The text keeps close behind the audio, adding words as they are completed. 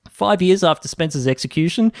5 years after Spencer's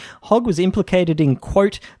execution, Hogg was implicated in,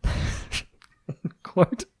 quote,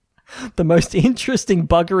 quote, the most interesting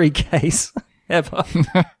buggery case ever.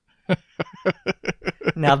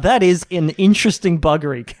 Now that is an interesting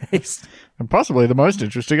buggery case. And possibly the most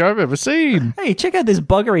interesting I've ever seen. Hey, check out this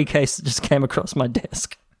buggery case that just came across my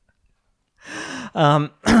desk.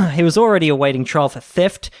 He was already awaiting trial for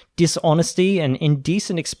theft, dishonesty, and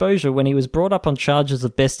indecent exposure when he was brought up on charges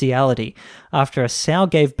of bestiality after a sow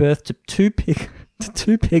gave birth to two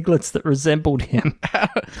piglets that resembled him.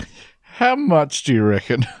 How much do you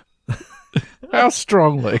reckon? How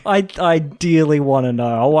strongly? I ideally want to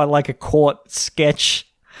know. I want like a court sketch.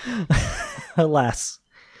 Alas.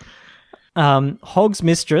 Hogg's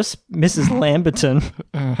mistress, Mrs. Lamberton.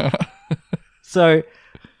 So,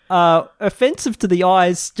 offensive to the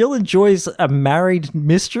eyes, still enjoys a married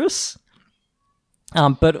mistress,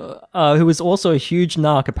 but who was also a huge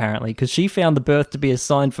narc, apparently, because she found the birth to be a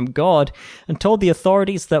sign from God and told the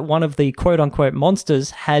authorities that one of the quote-unquote monsters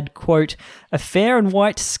had, quote, a fair and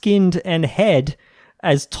white-skinned and head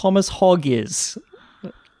as Thomas Hogg is,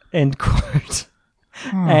 end quote.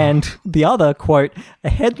 And the other, quote, a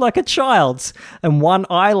head like a child's and one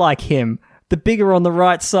eye like him, the bigger on the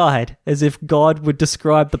right side, as if God would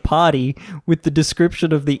describe the party with the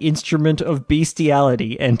description of the instrument of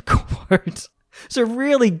bestiality, end quote. So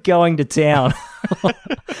really going to town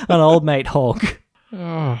on old mate Hogg.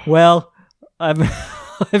 Well, I've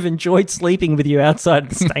enjoyed sleeping with you outside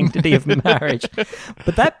the sanctity of marriage,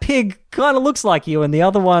 but that pig kind of looks like you, and the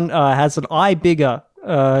other one has an eye bigger,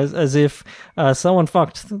 as if someone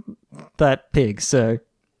fucked that pig, so...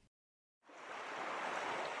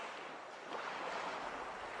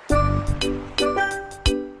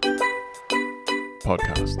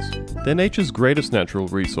 Podcasts. They're nature's greatest natural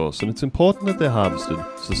resource, and it's important that they're harvested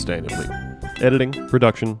sustainably. Editing,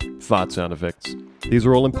 production, fart sound effects. These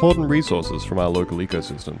are all important resources from our local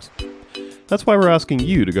ecosystems. That's why we're asking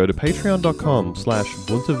you to go to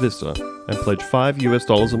patreon.com/BuntaVista and pledge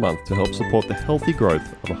 $5 a month to help support the healthy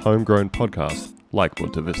growth of a homegrown podcast like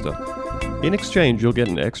Bunta Vista. In exchange, you'll get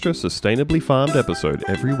an extra sustainably farmed episode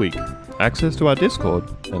every week, access to our Discord,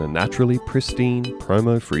 and a naturally pristine,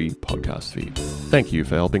 promo-free podcast feed. Thank you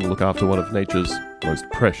for helping look after one of nature's most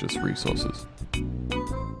precious resources.